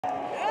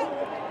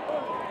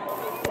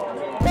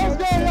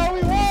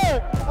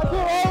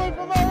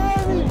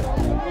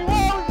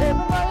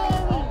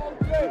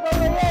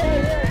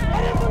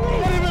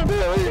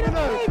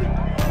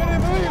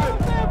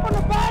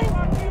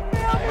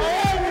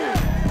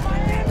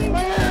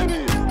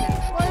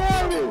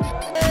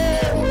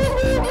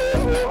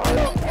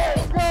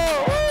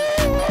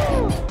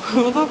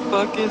the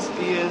fuck is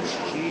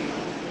PSG?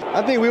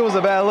 I think we was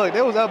a bad look.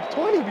 They was up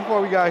 20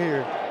 before we got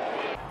here.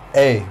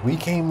 Hey, we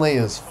came late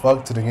as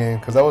fuck to the game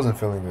because I wasn't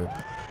feeling good.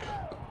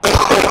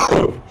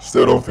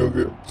 Still don't feel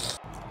good.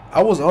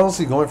 I was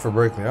honestly going for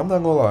Berkeley. I'm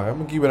not gonna lie. I'm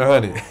gonna keep it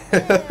 100.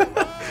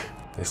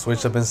 They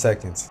switched up in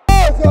seconds.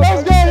 Let's go,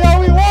 yo,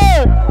 we won!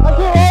 I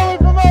came all the way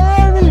from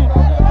Miami! We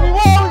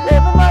won, we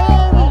came from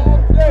Miami!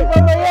 We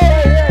from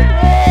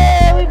Miami!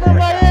 Yeah, we from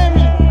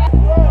Miami!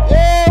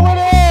 Yeah, what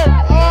the heck?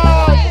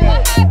 Oh, shit!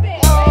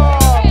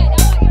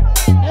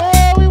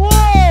 Yeah, we won!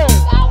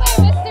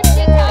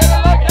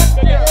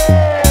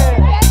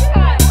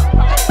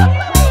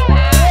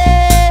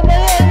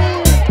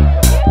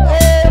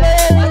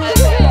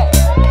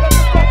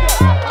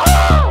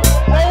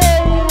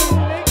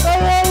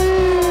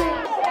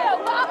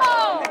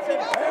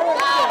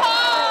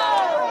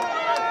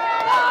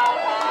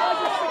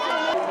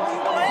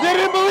 They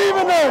didn't believe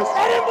in us.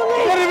 They didn't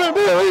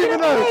believe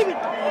in us. They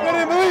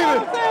didn't believe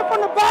it.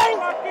 From the bank.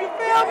 You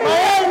feel me?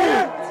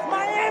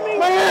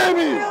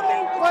 Miami.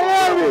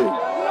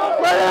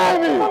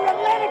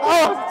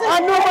 Oh, I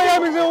knew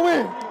Miami's gonna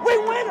win. We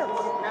winners.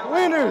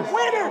 Winners.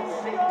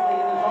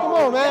 Come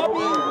on, man.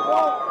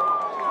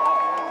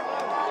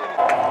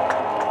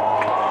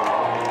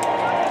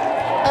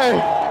 Hey,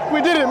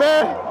 we did it,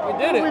 man. We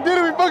did it. We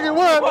fucking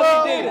won,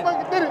 bro. We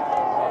fucking did it.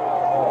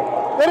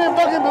 They didn't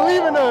fucking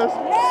believe in us.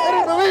 They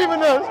didn't believe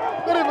in us.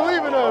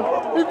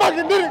 We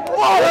fucking did it.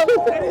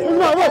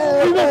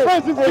 Whoa. He's been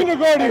friends since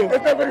kindergarten.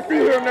 It's not gonna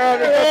feel him now.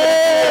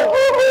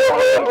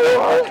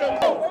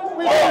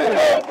 We did it.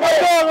 Let's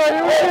go, right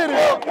here. We did it.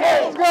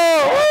 Let's go.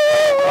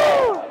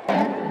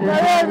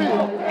 Miami.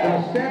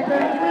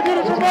 We did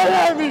it for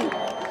Miami.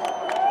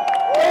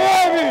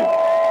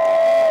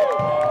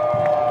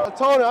 I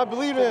told him, I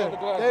believe in him.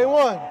 Day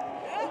one.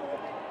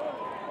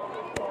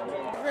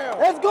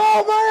 Let's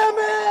go,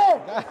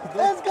 Miami!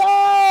 Let's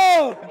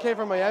go! You came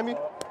from Miami?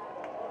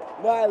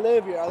 No, I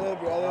live here.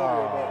 Bro.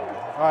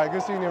 All right,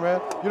 good seeing you,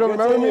 man. You don't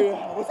remember me?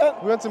 What's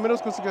up? We went to middle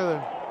school together.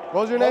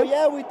 What was your name? Oh,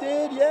 yeah, we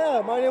did.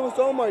 Yeah, my name was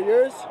Omar.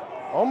 Yours?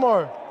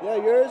 Omar. Yeah,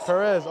 yours?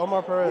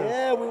 Omar Perez.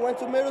 Yeah, we went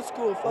to middle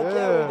school. Fuck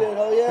yeah, we did.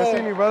 Hell yeah. Good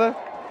seeing you, brother.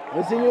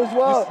 Good seeing you as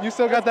well. You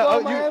still got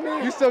that?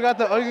 You still got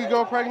the ugly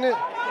girl pregnant?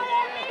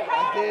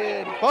 I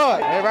did.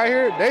 Fuck, hey, right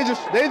here. They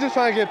just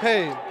trying to get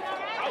paid. I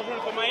was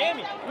running for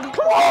Miami.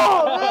 Come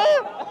on,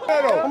 man.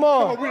 Come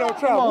on. We don't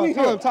try. Come on, We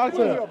tell here. him. Talk to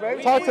We him. here,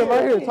 baby. Talk to him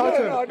right here. Talk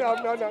to him. No.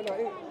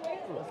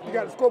 You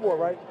got the scoreboard,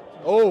 right?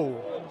 Oh.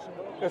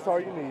 That's all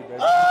you need,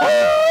 baby.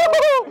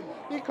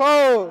 He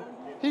cold.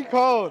 Hey,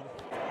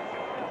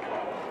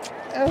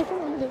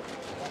 come on, man.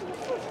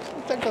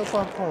 Take that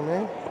popcorn,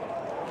 man.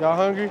 Y'all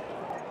hungry?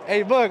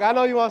 Hey, look, I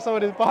know you want some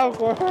of this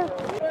popcorn.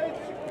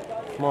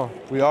 Come on,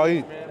 we all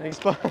eat.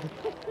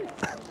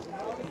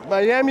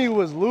 Miami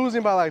was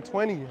losing by like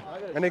 20,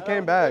 and they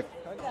came back.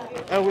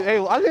 And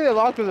I think they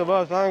lost because of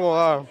us, I ain't gonna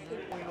lie.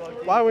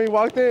 Why when we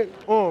walked in?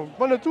 From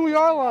the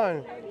 2-yard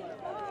line.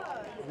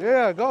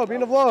 Yeah, go, be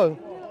in the vlog.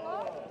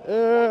 Yeah.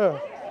 Okay,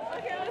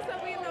 what's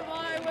up, we in the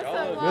vlog? What's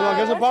up, vlog?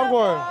 Get some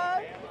popcorn.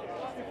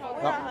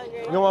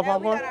 You don't want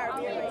popcorn?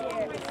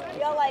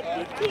 Y'all like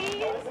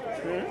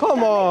 15?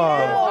 Come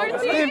on.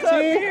 14?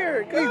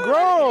 15? We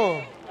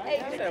grown. Hey,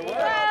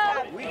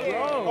 We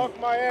grown.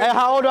 Hey,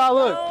 how old do I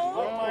look?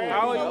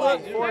 How old you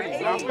look? 40.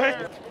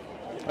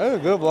 That's a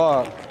good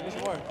vlog.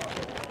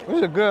 This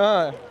is a good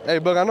hunt. Hey,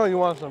 Buck, I know you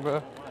want some,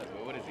 bro.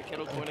 What is it?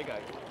 Kettle corn guy?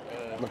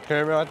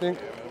 Caramel, I think.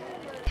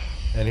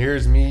 And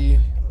here's me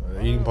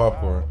eating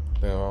popcorn.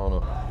 Damn, I don't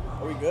know.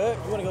 Are we good?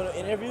 You want to go to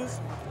interviews?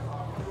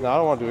 No, I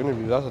don't want to do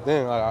interviews. That's the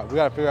thing. Like, we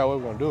got to figure out what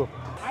we're going to do.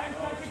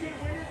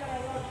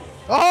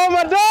 Oh,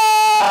 my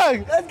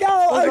dog! Let's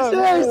go!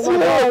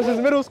 This is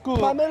middle school.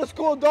 My middle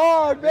school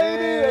dog,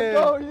 baby! Yeah.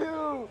 Let's go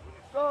you!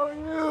 Go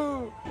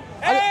you!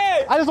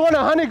 Hey! I just want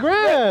 100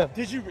 grand.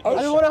 Did you? I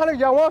just want 100.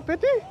 Y'all want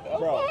 50?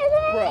 Bro.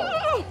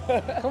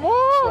 Come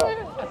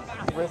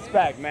on.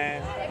 Respect,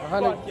 man.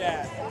 100. Fuck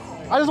yeah.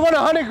 I just want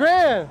 100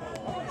 grand.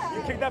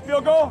 You kicked that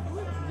field goal?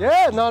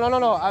 Yeah. No.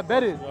 I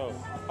bet it.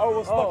 Oh,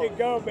 let's fucking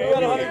go, baby. You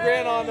got 100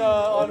 grand on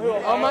who?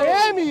 On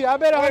Miami. I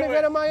bet 100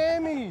 grand on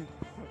Miami.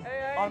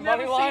 On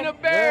money line? Yeah.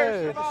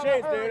 Get the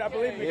shades, dude. I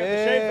believe we got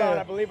the shades on.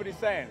 I believe what he's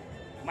saying.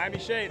 Miami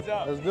shades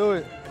up. Let's do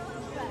it.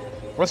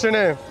 What's your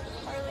name?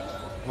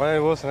 My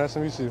name is Wilson. Nice to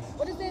meet you.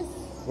 What is this?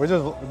 We're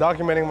just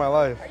documenting my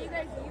life. Are you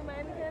guys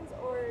Miami fans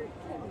or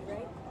Kenny,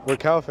 right? We're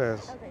Cal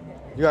fans. Okay,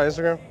 good. You got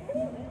Instagram?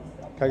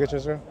 Can I get your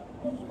Instagram?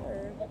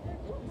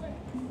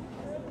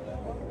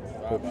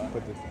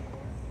 Put this.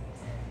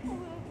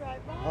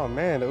 Oh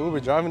man, the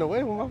Uber driving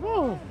away with my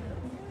phone.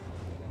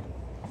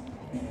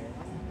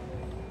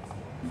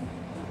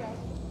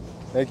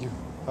 Thank you.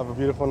 Have a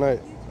beautiful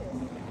night.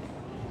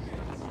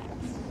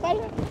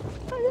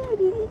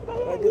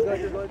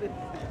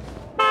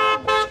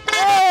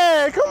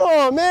 Hey, come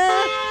on,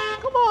 man.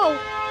 Come on.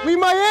 We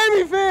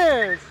Miami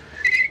fans.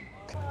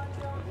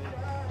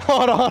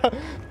 Hold on.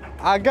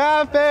 I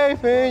got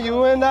faith in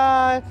you and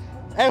I.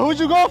 Hey, who'd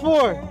you go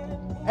for?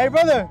 Hey,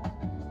 brother.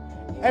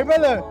 Hey,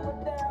 brother.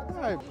 All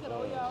right.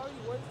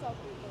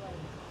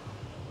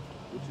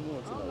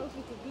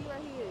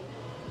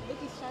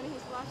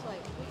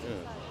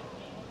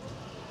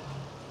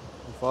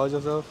 followed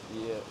yourself?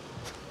 Yeah.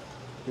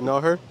 You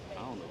know her? I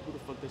don't know who the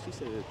fuck that she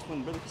said a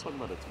twin brother. You talking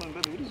about a twin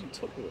brother? What is you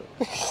talking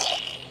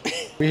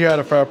about? We here at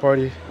a frat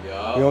party.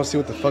 Yeah. We don't see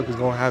what the fuck is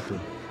gonna happen.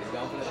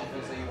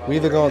 We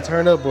either gonna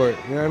turn up or, you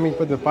know what I mean,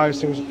 put the fire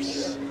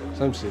extinguishers,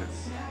 some shit.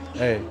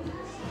 Hey.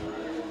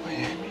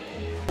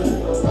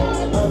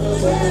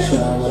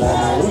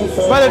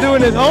 Brother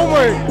doing his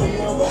homework.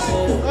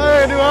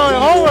 Brother doing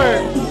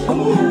homework.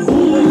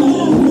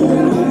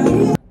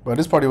 But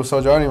this party was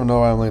so dry, I don't even know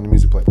why I'm letting the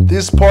music play.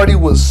 This party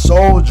was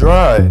so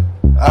dry.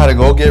 I had to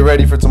go get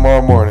ready for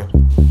tomorrow morning.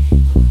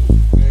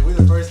 Man, we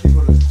the first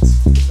people to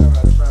start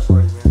at a frat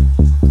party, man.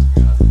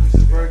 This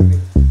is Berkeley.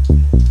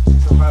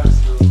 Some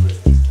privacy real quick.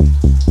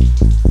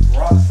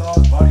 Rock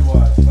salt, body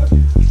wash. Fuck it.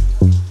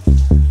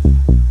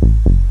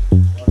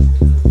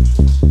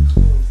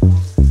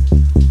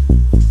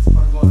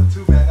 I'm going to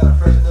 2, man. I gotta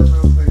freshen up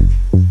real quick.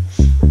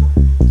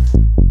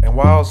 And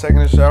while I was taking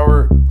a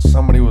shower,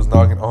 somebody was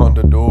knocking on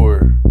the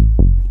door.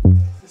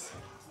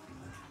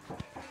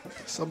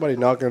 Somebody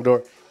knocking on the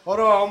door. Hold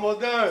on,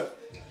 almost done.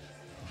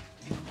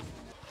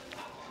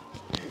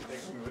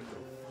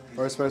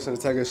 First person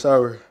to take a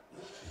shower.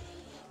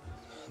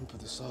 Let me put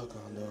the sock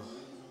on though.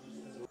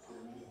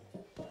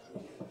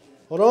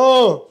 Hold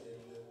on.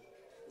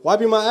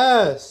 Wiping my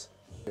ass.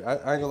 I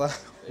ain't gonna lie.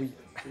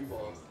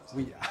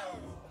 We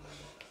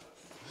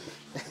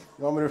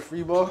You want me to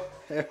free ball?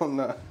 Hell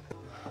nah.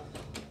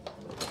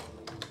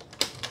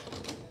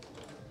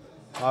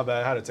 My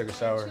bad. I had to take a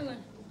shower.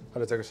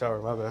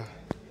 My bad.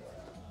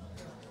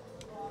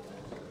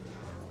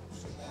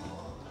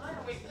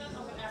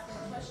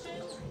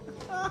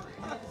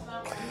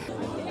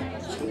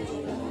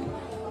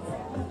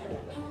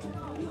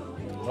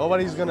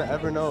 Nobody's gonna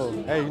ever know.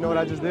 Hey, you know what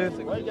I just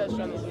did? What are you guys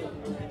trying to do?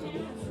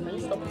 Can you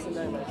stop this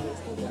name like this?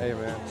 Hey,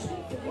 man.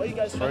 What are you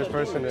guys trying First to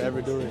person to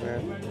ever do it,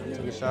 man.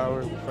 Took a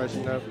shower,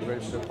 freshened up,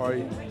 ready for the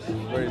party,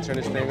 ready to turn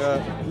this thing up.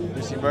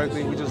 UC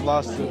Berkeley, we just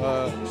lost to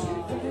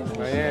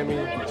Miami.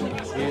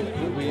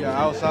 We are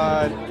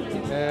outside,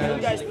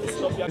 and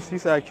he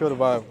said I killed the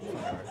vibe.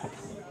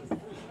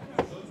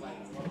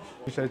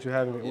 Appreciate you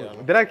having me. Yeah.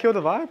 Did I kill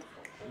the vibe?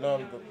 No,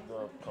 the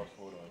cup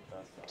holder.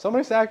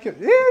 Somebody said I killed.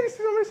 Yeah,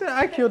 somebody said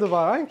I killed the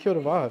vibe. I didn't kill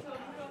the vibe.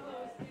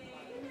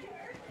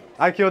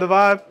 I killed the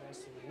vibe.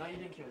 No, you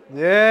didn't kill it.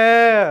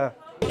 Yeah.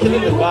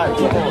 Killing the vibe.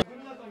 Come on.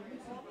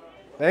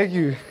 Thank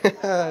you.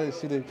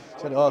 She did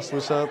all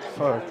switch up.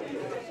 Fuck.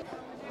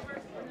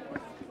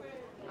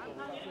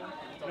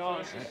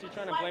 No, she's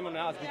trying to blame on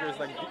us because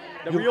like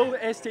the real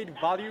estate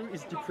value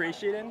is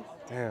depreciating.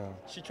 Damn.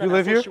 She You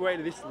live here?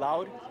 Perpetuate this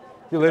loud.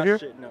 You live here?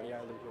 Shit. No, yeah, I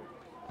live here.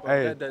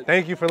 Hey,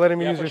 thank you for letting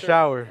me use your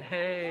shower.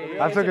 Hey,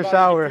 I took a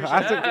shower.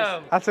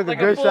 I took a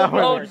good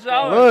shower.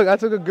 Look, I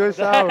took a good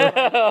shower.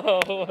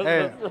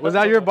 Hey, was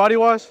that your body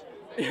wash?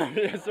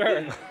 Yes,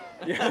 sir.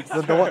 Yes.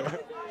 The one.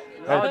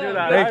 I'll do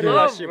that. Thank you.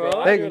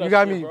 Thank you. You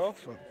got me bro.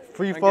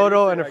 free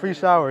photo and a free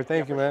shower.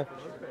 Thank you, man.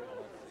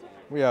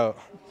 We out.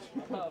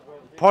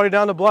 Party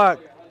down the block.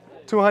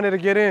 200 to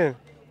get in.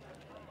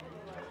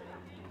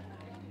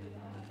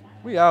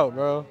 We out,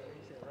 bro.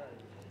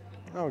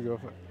 I don't give a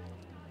fuck.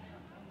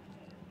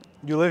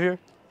 You live here?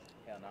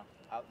 Hell no.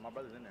 My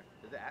brother's in there.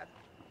 Is it at?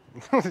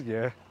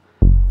 Yeah.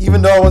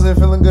 Even though I wasn't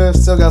feeling good,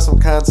 still got some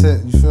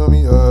content. You feel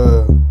me?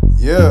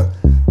 Yeah.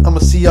 I'ma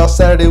see y'all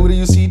Saturday with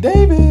UC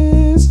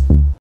Davis.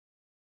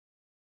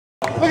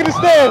 Look at the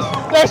stands.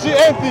 That shit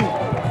empty.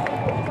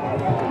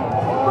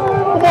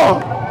 Come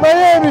on,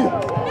 Miami.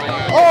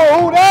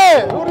 Oh, who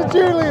that? Who the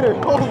cheerleader?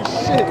 Holy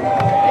shit.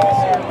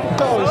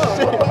 Oh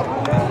shit.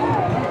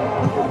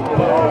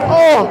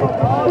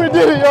 Oh, we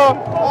did it,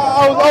 y'all.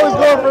 I was always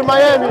going for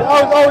Miami.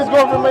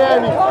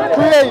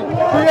 Create.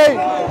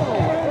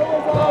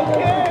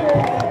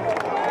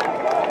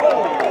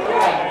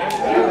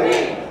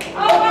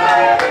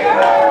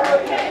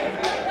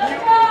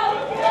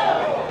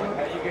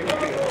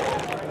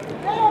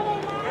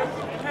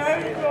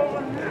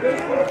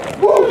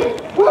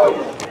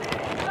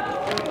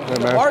 Yeah,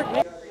 man.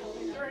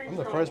 I'm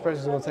the first person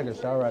who's gonna take a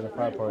shower at a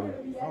frat party.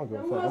 I don't give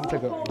a fuck. I'm gonna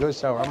take a good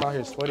shower. I'm out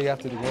here sweaty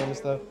after the game and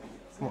stuff.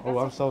 Oh,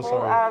 I'm so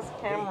sorry.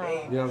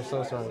 Yeah, I'm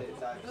so sorry.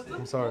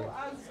 I'm sorry.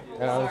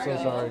 Yeah, I'm so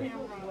sorry.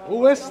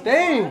 Ooh, it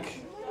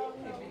stink.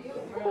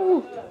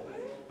 Ooh.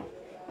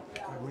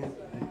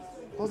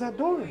 Close that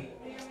door.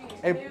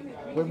 Hey,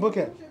 wait, book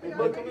it.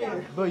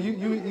 But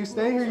you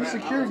stay here. You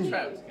security.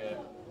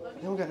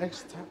 They don't got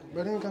extra towels.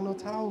 Bro, they ain't got no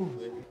towels.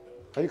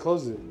 How you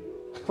close it?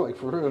 Like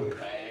for real?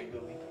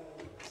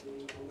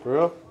 For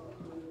real?